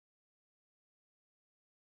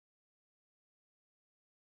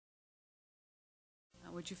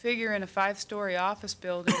Would you figure in a 5-story office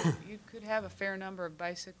building, you could have a fair number of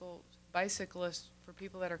bicyclists for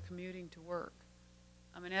people that are commuting to work.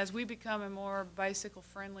 I mean, as we become a more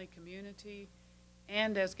bicycle-friendly community,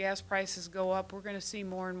 and as gas prices go up, we're going to see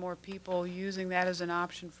more and more people using that as an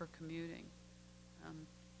option for commuting.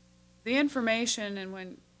 The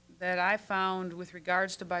information that I found with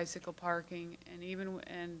regards to bicycle parking,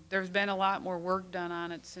 and there's been a lot more work done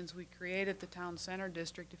on it since we created the town center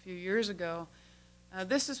district a few years ago.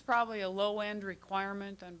 This is probably a low-end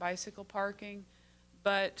requirement on bicycle parking,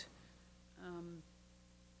 but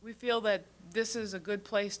we feel that this is a good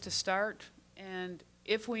place to start, and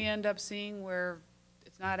if we end up seeing where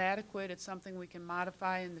it's not adequate, it's something we can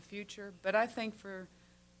modify in the future. But I think for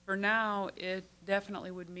now, it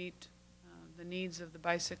definitely would meet the needs of the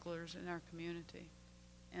bicyclers in our community.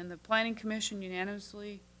 And the Planning Commission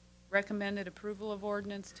unanimously recommended approval of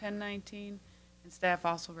Ordinance 1019, and staff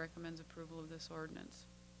also recommends approval of this ordinance.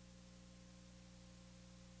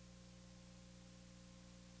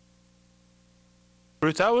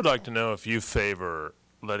 Ruth, I would like to know if you favor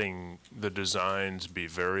letting the designs be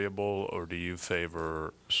variable, or do you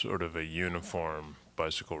favor sort of a uniform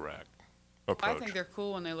bicycle rack approach? I think they're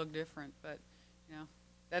cool when they look different, but you know,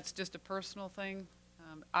 that's just a personal thing.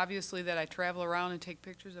 Obviously that I travel around and take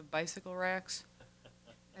pictures of bicycle racks.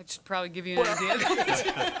 That should probably give you an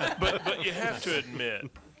idea. But you have to admit,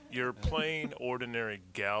 your plain, ordinary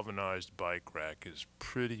galvanized bike rack is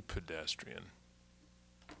pretty pedestrian.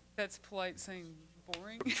 That's polite saying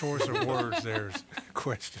boring. Choice of words there is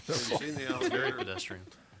questionable. Have you seen the alligator? Very pedestrian.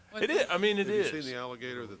 It is. I mean, it is. Have you seen the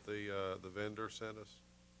alligator that the vendor sent us?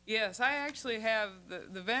 Yes, I actually have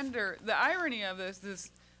the vendor. The irony of this,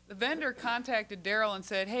 the vendor contacted Daryl and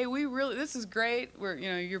said, "Hey, this is great.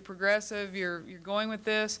 You're progressive. You're going with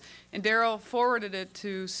this." And Daryl forwarded it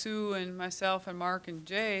to Sue and myself and Mark and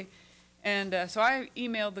Jay, and so I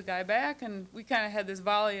emailed the guy back, and we kind of had this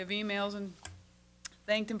volley of emails and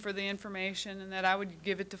thanked him for the information, and that I would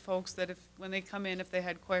give it to folks that when they come in, if they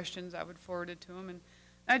had questions, I would forward it to them. And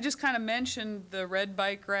I just kind of mentioned the red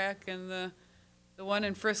bike rack and the one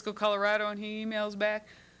in Frisco, Colorado, and he emails back,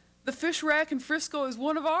 "The fish rack in Frisco is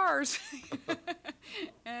one of ours."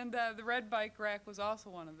 And the red bike rack was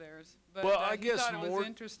also one of theirs. But well, I he guess thought it was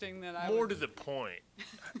interesting that more to the point,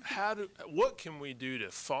 what can we do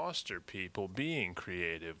to foster people being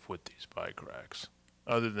creative with these bike racks,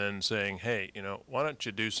 other than saying, "Hey, why don't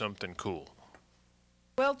you do something cool?"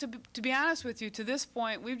 Well, to be honest with you, to this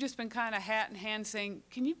point, we've just been kind of hat in hand saying,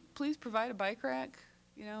 "Can you please provide a bike rack?"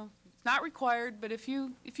 It's not required, but if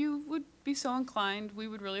you would be so inclined, we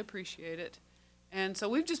would really appreciate it. And so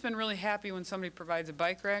we've just been really happy when somebody provides a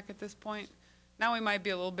bike rack at this point. Now we might be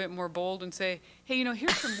a little bit more bold and say, "Hey,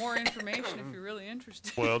 here's some more information if you're really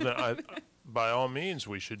interested." Well, then by all means,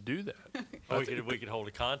 we should do that. We could hold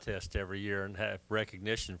a contest every year and have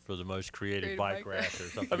recognition for the most creative bike rack or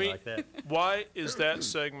something like that. Why is that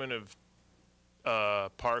segment of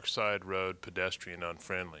Parkside Road pedestrian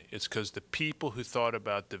unfriendly? It's because the people who thought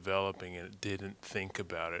about developing it didn't think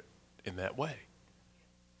about it in that way.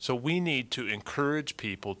 So we need to encourage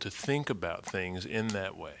people to think about things in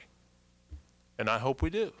that way. And I hope we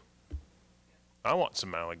do. I want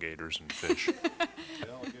some alligators and fish.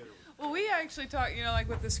 Well, we actually talked, like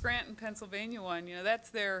with the Scranton, Pennsylvania one, that's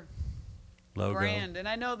their Logo. brand. And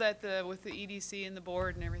I know that with the EDC and the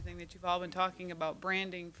board and everything that you've all been talking about,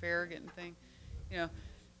 branding, Farragut and thing, do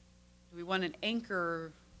we want an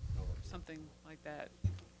anchor or something like that?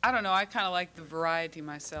 I don't know. I kind of like the variety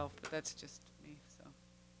myself, but that's just me. So.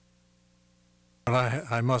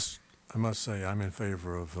 But I must say I'm in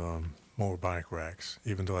favor of more bike racks,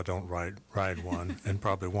 even though I don't ride one and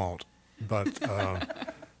probably won't. But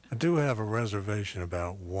I do have a reservation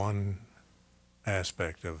about one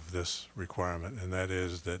aspect of this requirement, and that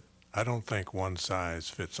is that I don't think one size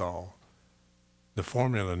fits all. The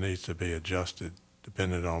formula needs to be adjusted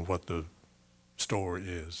depending on what the store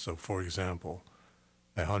is. So, for example,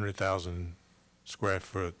 100,000 square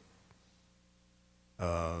foot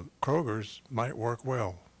Kroger's might work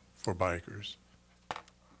well for bikers.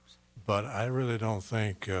 But I really don't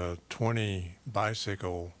think 20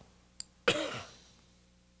 bicycle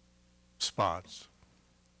spots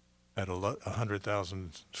at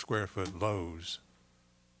 100,000 square foot Lowe's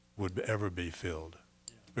would ever be filled.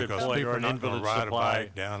 Because people are not going to ride a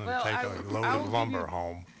bike down and take a load of lumber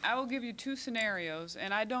home. I will give you two scenarios,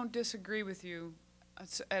 and I don't disagree with you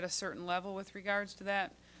at a certain level with regards to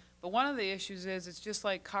that. But one of the issues is it's just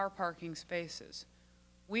like car parking spaces.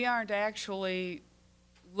 We aren't actually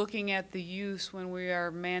looking at the use when we are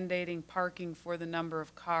mandating parking for the number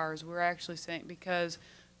of cars. We're actually saying, because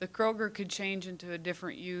the Kroger could change into a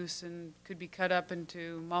different use and could be cut up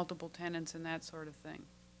into multiple tenants and that sort of thing.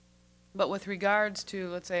 But with regards to,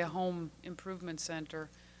 let's say, a home improvement center,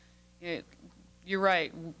 you're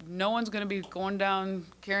right. No one's going to be going down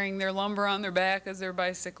carrying their lumber on their back as they're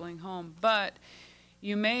bicycling home. But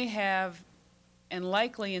you may have, and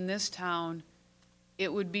likely in this town,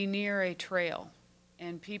 it would be near a trail,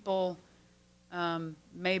 and people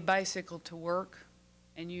may bicycle to work.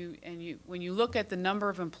 And when you look at the number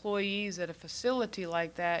of employees at a facility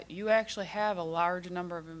like that, you actually have a large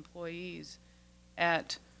number of employees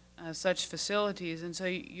at such facilities, and so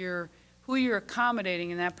who you're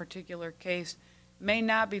accommodating in that particular case may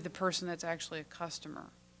not be the person that's actually a customer.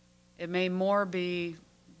 It may more be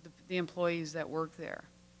the employees that work there.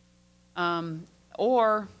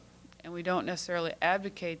 Or, and we don't necessarily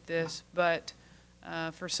advocate this, but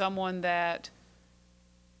for someone that,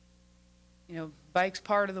 bikes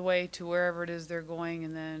part of the way to wherever it is they're going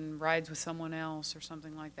and then rides with someone else or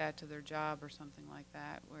something like that to their job or something like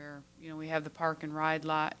that, where, we have the park and ride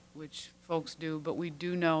lot, which folks do, but we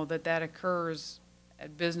do know that that occurs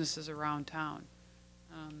at businesses around town.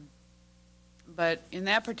 But in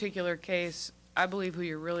that particular case, I believe who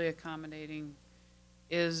you're really accommodating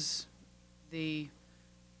is the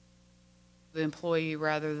employee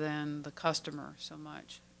rather than the customer so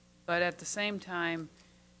much. But at the same time,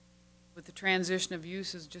 with the transition of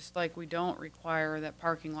uses, just like we don't require that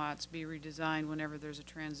parking lots be redesigned whenever there's a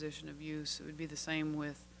transition of use, it would be the same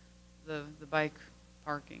with the bike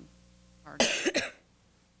parking part.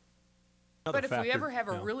 But if we ever have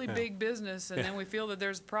a really big business and then we feel that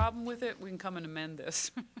there's a problem with it, we can come and amend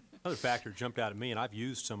this. Another factor jumped out at me, and I've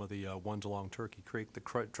used some of the ones along Turkey Creek, the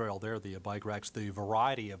trail there, the bike racks, the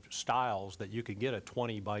variety of styles that you could get a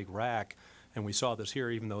 20 bike rack, and we saw this here,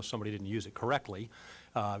 even though somebody didn't use it correctly.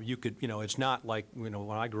 You could, it's not like, when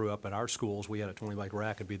I grew up at our schools, we had a 20 bike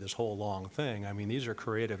rack, it'd be this whole long thing. I mean, these are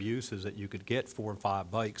creative uses that you could get 4 or 5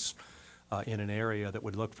 bikes in an area that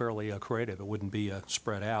would look fairly creative. It wouldn't be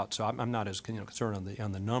spread out. So I'm not as concerned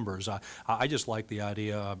on the numbers. I just like the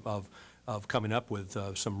idea of coming up with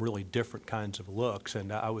some really different kinds of looks,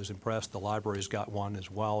 and I was impressed the library's got one as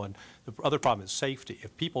well. And the other problem is safety.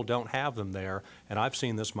 If people don't have them there, and I've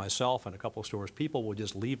seen this myself in a couple of stores, people will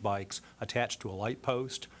just leave bikes attached to a light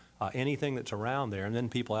post, anything that's around there, and then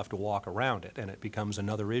people have to walk around it, and it becomes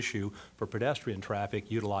another issue for pedestrian traffic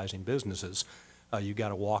utilizing businesses. You got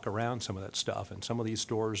to walk around some of that stuff, and some of these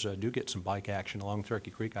stores do get some bike action along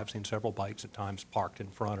Turkey Creek. I've seen several bikes at times parked in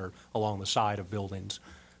front or along the side of buildings.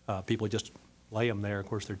 People just lay them there. Of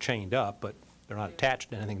course, they're chained up, but they're not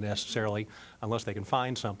attached to anything necessarily unless they can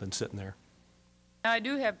find something sitting there. Now, I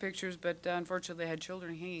do have pictures, but unfortunately, they had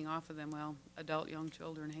children hanging off of them. Well, adult young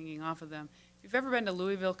children hanging off of them. If you've ever been to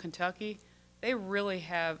Louisville, Kentucky, they really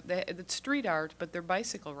have, it's street art, but they're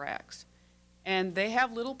bicycle racks. And they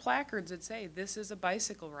have little placards that say, this is a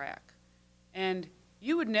bicycle rack. And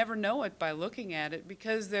you would never know it by looking at it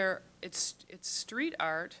because it's street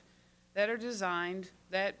art that are designed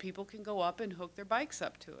that people can go up and hook their bikes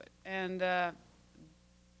up to it. And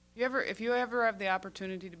if you ever have the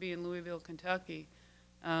opportunity to be in Louisville, Kentucky,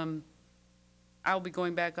 I'll be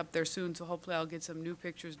going back up there soon, so hopefully I'll get some new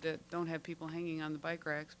pictures that don't have people hanging on the bike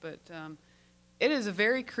racks. But it is a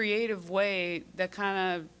very creative way that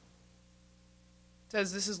kind of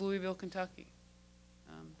says this is Louisville, Kentucky.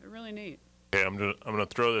 They're really neat. Okay, I'm gonna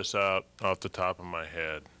throw this out off the top of my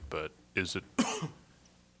head, but is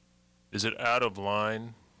it out of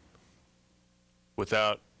line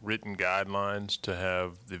without written guidelines to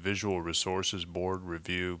have the Visual Resources Board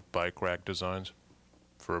review bike rack designs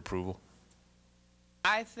for approval?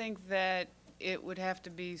 I think that it would have to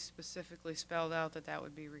be specifically spelled out that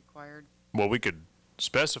would be required. Well, we could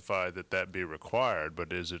specify that be required,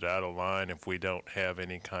 but is it out of line if we don't have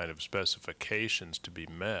any kind of specifications to be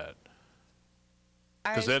met?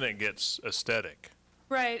 Because then it gets aesthetic.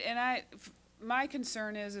 Right, and my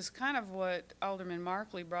concern is kind of what Alderman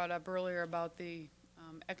Markley brought up earlier about the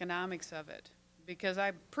economics of it, because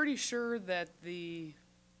I'm pretty sure that the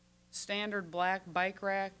standard black bike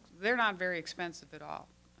rack, they're not very expensive at all.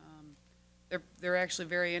 They're actually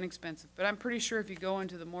very inexpensive, but I'm pretty sure if you go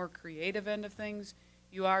into the more creative end of things,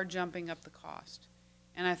 you are jumping up the cost.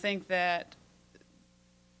 And I think that,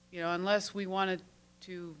 unless we wanted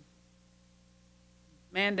to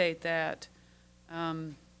mandate that,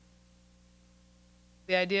 the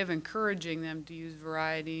idea of encouraging them to use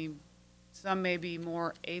variety, some may be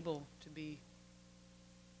more able to be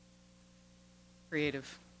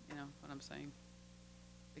creative, what I'm saying.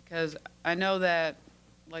 Because I know that,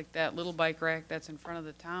 like that little bike rack that's in front of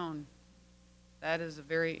the town, that is a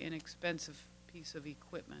very inexpensive piece of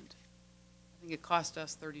equipment. think it cost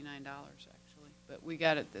us $39 actually, but we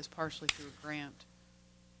got it this partially through a grant.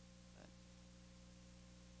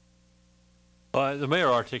 The mayor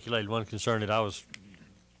articulated one concern that I was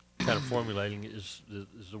kind of formulating is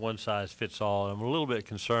the one size fits all. I'm a little bit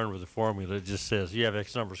concerned with the formula. It just says you have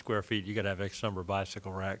X number of square feet, you got to have X number of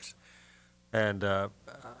bicycle racks. And I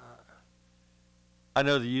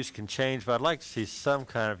know the use can change, but I'd like to see some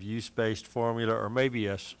kind of use-based formula, or maybe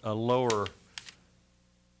a lower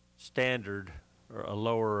standard or a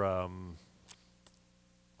lower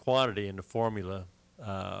quantity in the formula.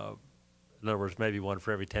 In other words, maybe one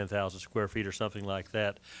for every 10,000 square feet or something like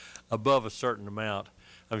that, above a certain amount.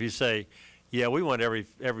 If you say, yeah, we want every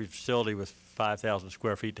facility with 5,000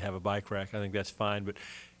 square feet to have a bike rack, I think that's fine. But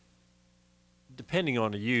depending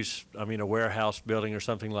on the use, I mean, a warehouse building or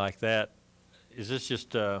something like that, is this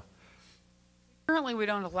just Currently, we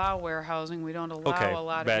don't allow warehousing. We don't allow Okay, a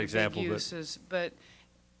lot bad of example, big but- uses. But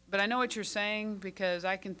I know what you're saying, because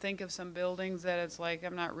I can think of some buildings that it's like,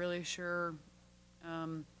 I'm not really sure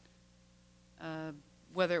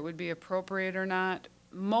whether it would be appropriate or not.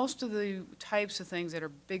 Most of the types of things that are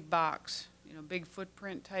big box, big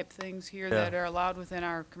footprint type things here that are allowed within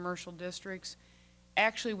our commercial districts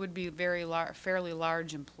actually would be fairly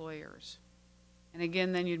large employers. And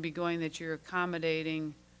again, then you'd be going that you're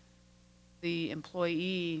accommodating the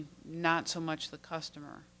employee, not so much the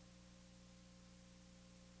customer.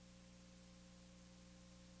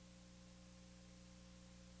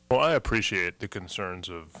 Well, I appreciate the concerns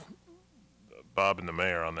of Bob and the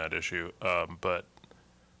mayor on that issue, but,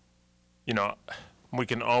 we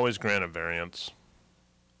can always grant a variance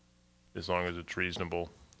as long as it's reasonable.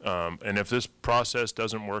 And if this process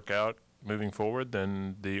doesn't work out moving forward,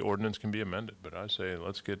 then the ordinance can be amended. But I say,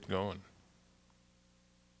 let's get going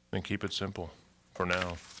and keep it simple for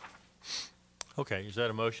now. okay, is that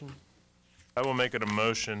a motion? I will make it a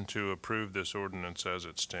motion to approve this ordinance as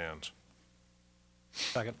it stands.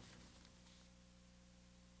 Second.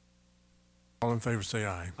 All in favor, say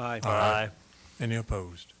aye. Aye. Aye. Any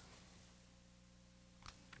opposed?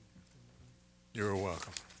 You're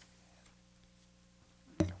welcome.